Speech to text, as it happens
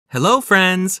Hello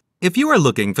friends! If you are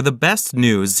looking for the best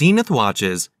new Zenith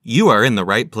watches, you are in the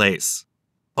right place.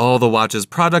 All the watches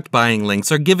product buying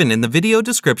links are given in the video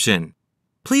description.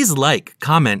 Please like,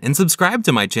 comment, and subscribe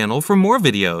to my channel for more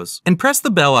videos, and press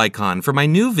the bell icon for my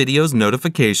new videos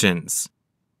notifications.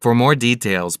 For more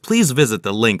details, please visit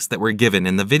the links that were given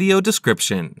in the video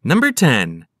description. Number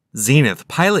 10. Zenith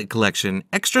Pilot Collection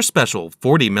Extra Special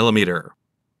 40mm.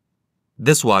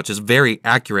 This watch is very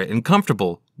accurate and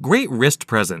comfortable. Great wrist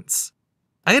presence.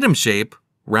 Item shape,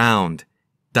 round.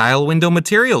 Dial window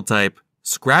material type,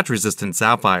 scratch-resistant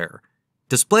sapphire.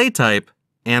 Display type,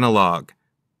 analog.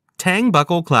 Tang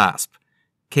buckle clasp.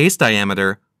 Case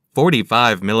diameter,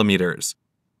 45mm.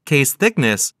 Case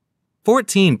thickness,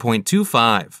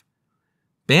 14.25.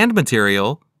 Band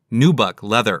material, nubuck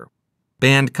leather.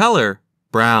 Band color,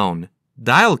 brown.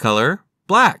 Dial color,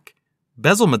 black.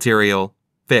 Bezel material,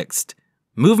 fixed.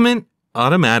 Movement,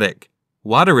 automatic.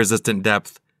 Water resistant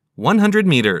depth, 100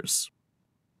 meters.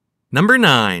 Number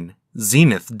 9.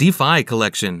 Zenith Defy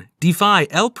Collection Defy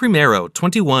El Primero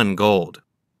 21 Gold.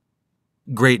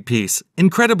 Great piece,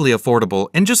 incredibly affordable,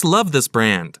 and just love this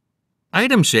brand.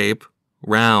 Item shape,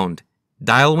 round.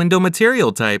 Dial window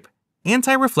material type,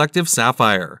 anti-reflective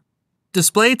sapphire.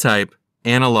 Display type,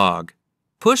 analog.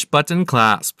 Push button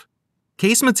clasp.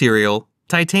 Case material,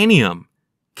 titanium.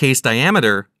 Case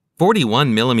diameter,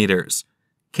 41mm.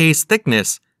 Case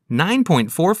thickness,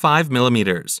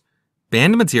 9.45mm.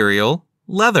 Band material,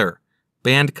 leather.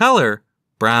 Band color,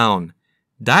 brown.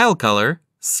 Dial color,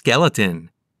 skeleton.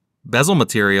 Bezel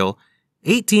material,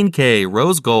 18K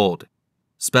rose gold.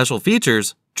 Special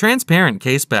features, transparent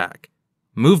case back.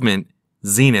 Movement,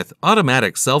 Zenith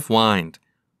automatic self-wind.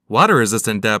 Water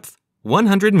resistant depth,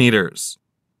 100 meters.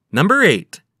 Number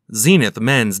 8. Zenith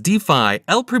Men's Defy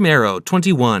El Primero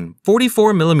 21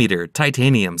 44mm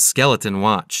titanium skeleton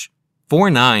watch.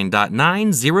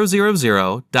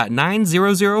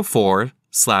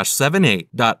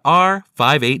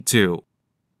 49.9000.9004/78.R582.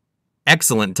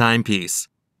 Excellent timepiece.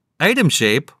 Item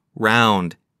shape,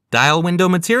 round. Dial window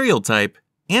material type,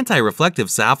 anti-reflective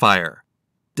sapphire.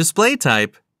 Display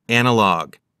type,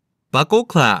 analog. Buckle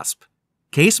clasp.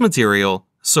 Case material,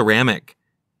 ceramic.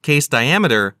 Case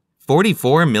diameter,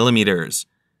 44mm.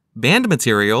 Band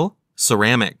material,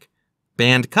 ceramic.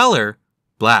 Band color,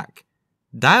 black.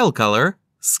 Dial color,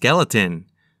 skeleton.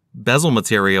 Bezel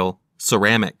material,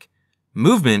 ceramic.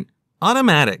 Movement,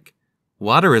 automatic.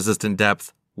 Water resistant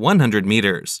depth, 100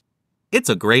 meters. It's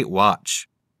a great watch.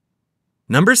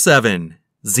 Number 7.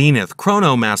 Zenith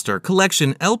Chronomaster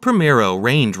Collection El Primero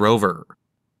Range Rover.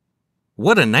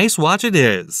 What a nice watch it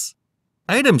is!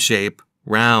 Item shape,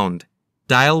 round.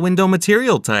 Dial window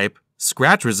material type,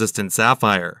 scratch-resistant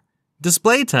sapphire.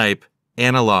 Display type,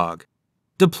 analog.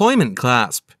 Deployment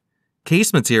clasp.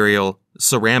 Case material,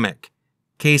 ceramic.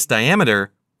 Case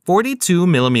diameter,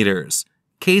 42mm.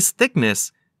 Case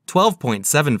thickness,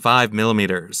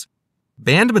 12.75mm.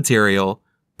 Band material,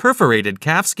 perforated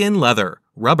calfskin leather,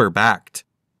 rubber-backed.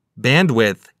 Band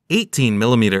width,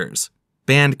 18mm.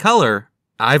 Band color,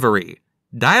 ivory.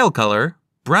 Dial color,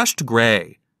 brushed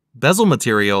gray. Bezel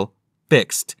material,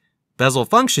 fixed. Bezel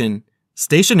function,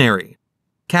 stationary.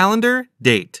 Calendar,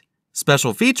 date.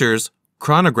 Special features,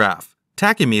 chronograph,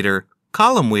 tachymeter,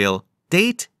 column wheel,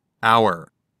 date, hour.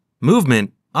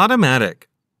 Movement, automatic.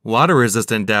 Water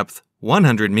resistant depth,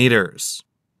 100 meters.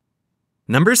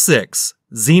 Number 6.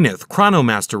 Zenith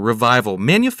Chronomaster Revival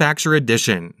Manufacturer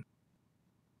Edition.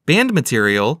 Band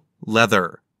material,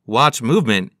 leather. Watch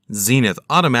movement, Zenith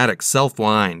automatic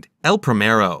self-wind, El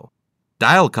Primero.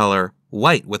 Dial color,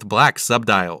 white with black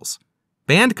subdials.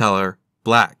 Band color,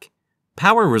 black.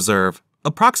 Power reserve,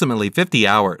 approximately 50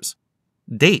 hours.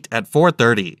 Date at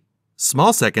 4:30.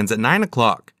 Small seconds at 9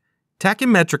 o'clock.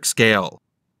 Tachymetric scale.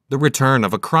 The return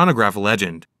of a chronograph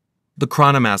legend. The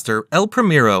Chronomaster El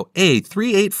Primero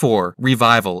A384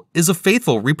 Revival is a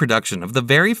faithful reproduction of the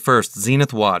very first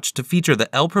Zenith watch to feature the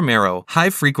El Primero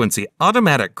high-frequency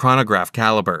automatic chronograph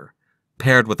caliber,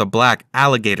 paired with a black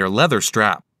alligator leather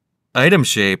strap. Item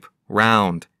shape,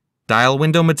 round. Dial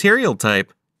window material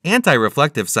type,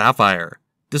 anti-reflective sapphire.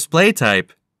 Display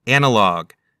type,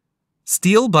 analog.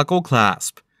 Steel buckle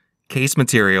clasp. Case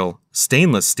material,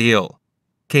 stainless steel.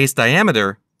 Case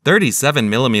diameter,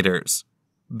 37mm.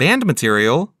 Band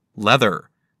material, leather.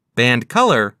 Band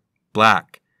color,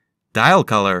 black. Dial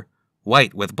color,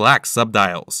 white with black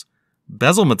subdials.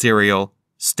 Bezel material,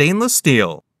 stainless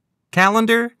steel.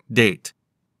 Calendar, date.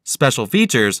 Special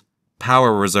features,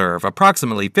 power reserve,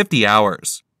 approximately 50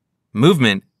 hours.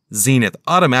 Movement, Zenith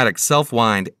automatic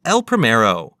self-wind El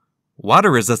Primero.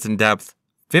 Water resistant depth,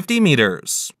 50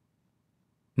 meters.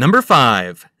 Number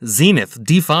 5. Zenith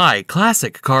Defy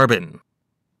Classic Carbon.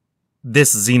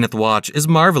 This Zenith watch is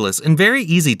marvelous and very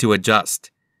easy to adjust.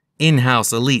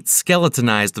 In-house elite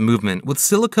skeletonized movement with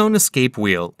silicone escape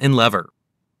wheel and lever.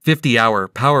 50-hour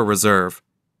power reserve.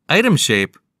 Item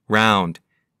shape, round.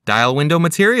 Dial window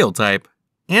material type,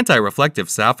 anti-reflective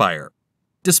sapphire.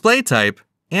 Display type,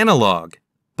 analog.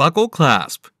 Buckle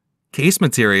clasp. Case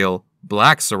material,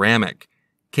 black ceramic.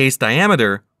 Case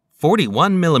diameter,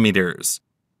 41 millimeters.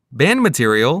 Band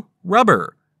material,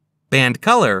 rubber. Band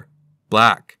color,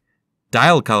 black.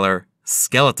 Dial color,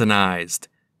 skeletonized.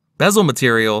 Bezel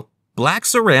material, black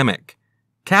ceramic.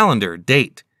 Calendar,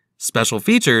 date. Special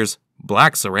features,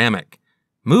 black ceramic.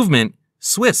 Movement,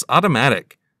 Swiss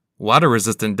automatic. Water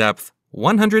resistant depth,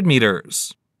 100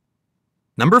 meters.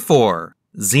 Number 4.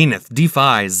 Zenith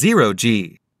Defy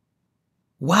 0G.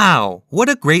 Wow, what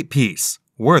a great piece.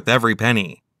 Worth every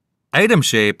penny. Item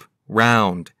shape,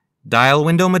 round. Dial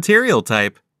window material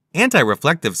type,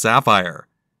 anti-reflective sapphire.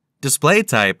 Display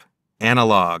type,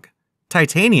 analog.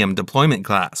 Titanium deployment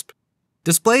clasp.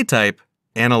 Display type,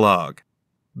 analog.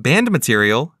 Band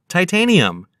material,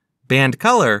 titanium. Band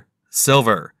color,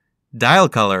 silver. Dial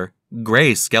color,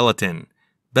 gray skeleton.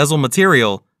 Bezel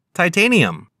material,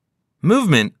 titanium.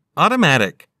 Movement,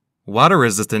 automatic. Water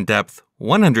resistant depth,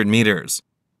 100 meters.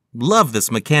 Love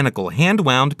this mechanical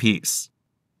hand-wound piece.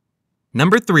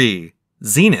 Number 3.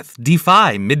 Zenith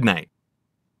Defy Midnight.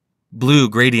 Blue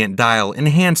gradient dial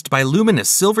enhanced by luminous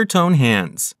silver tone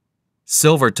hands.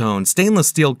 Silver tone stainless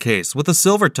steel case with a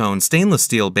silver tone stainless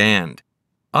steel band.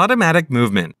 Automatic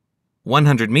movement.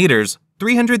 100 meters,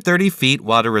 330 feet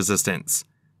water resistance.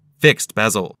 Fixed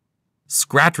bezel.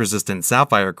 Scratch resistant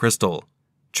sapphire crystal.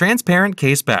 Transparent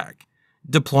case back.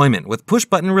 Deployment with push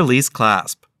button release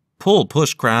clasp. Pull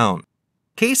push crown.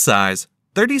 Case size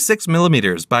 36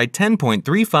 millimeters by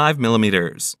 10.35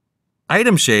 millimeters.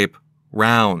 Item shape,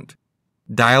 round.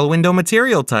 Dial window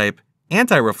material type,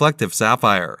 anti-reflective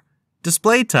sapphire.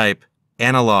 Display type,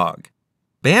 analog.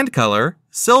 Band color,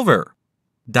 silver.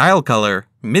 Dial color,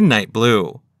 midnight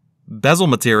blue. Bezel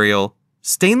material,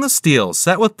 stainless steel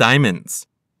set with diamonds.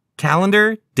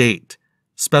 Calendar, date.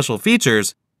 Special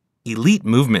features, elite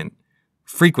movement.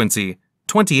 Frequency,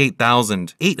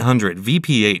 28,800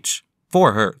 VPH,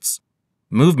 4 Hz.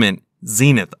 Movement,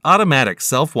 Zenith automatic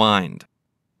self-wind.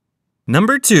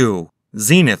 Number 2.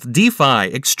 Zenith Defy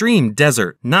Extreme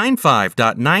Desert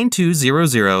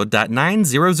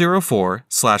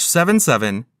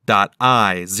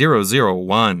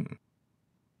 95.9200.9004/77.I001.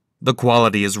 The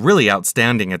quality is really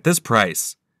outstanding at this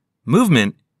price.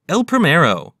 Movement, El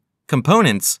Primero.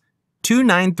 Components,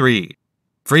 293.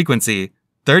 Frequency,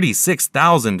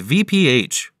 36,000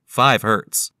 VPH, 5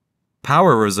 Hz.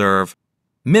 Power reserve,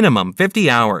 minimum 50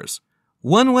 hours,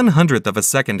 1/100th of a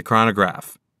second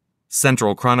chronograph.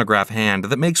 Central chronograph hand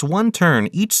that makes one turn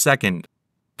each second.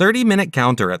 30-minute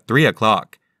counter at 3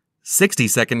 o'clock.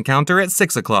 60-second counter at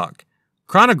 6 o'clock.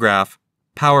 Chronograph,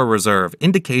 power reserve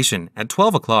indication at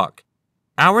 12 o'clock.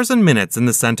 Hours and minutes in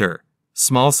the center.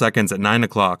 Small seconds at 9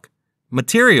 o'clock.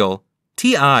 Material,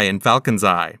 TI and Falcon's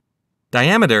Eye.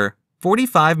 Diameter,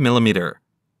 45 millimeter.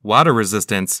 Water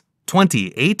resistance,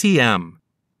 20 ATM.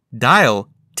 Dial,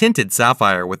 tinted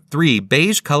sapphire with 3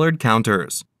 beige-colored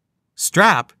counters.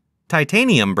 Strap,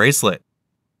 titanium bracelet.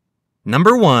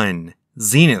 Number 1.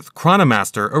 Zenith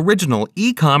Chronomaster Original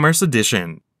E-Commerce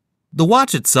Edition. The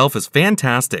watch itself is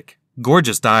fantastic.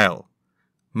 Gorgeous dial.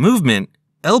 Movement,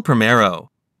 El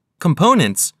Primero.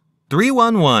 Components,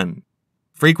 311.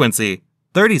 Frequency,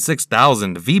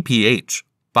 36,000 VPH,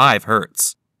 5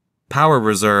 Hz. Power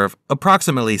reserve,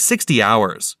 approximately 60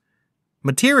 hours.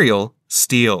 Material,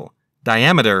 steel.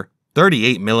 Diameter,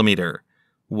 38 millimeter.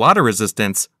 Water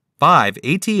resistance, 5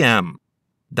 ATM.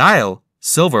 Dial,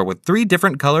 silver with 3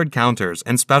 different colored counters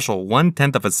and special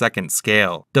 1/10 of a second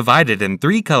scale, divided in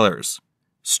 3 colors.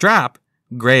 Strap,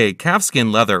 gray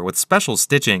calfskin leather with special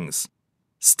stitchings.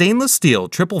 Stainless steel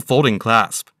triple folding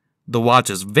clasp. The watch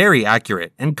is very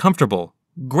accurate and comfortable.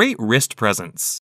 Great wrist presence.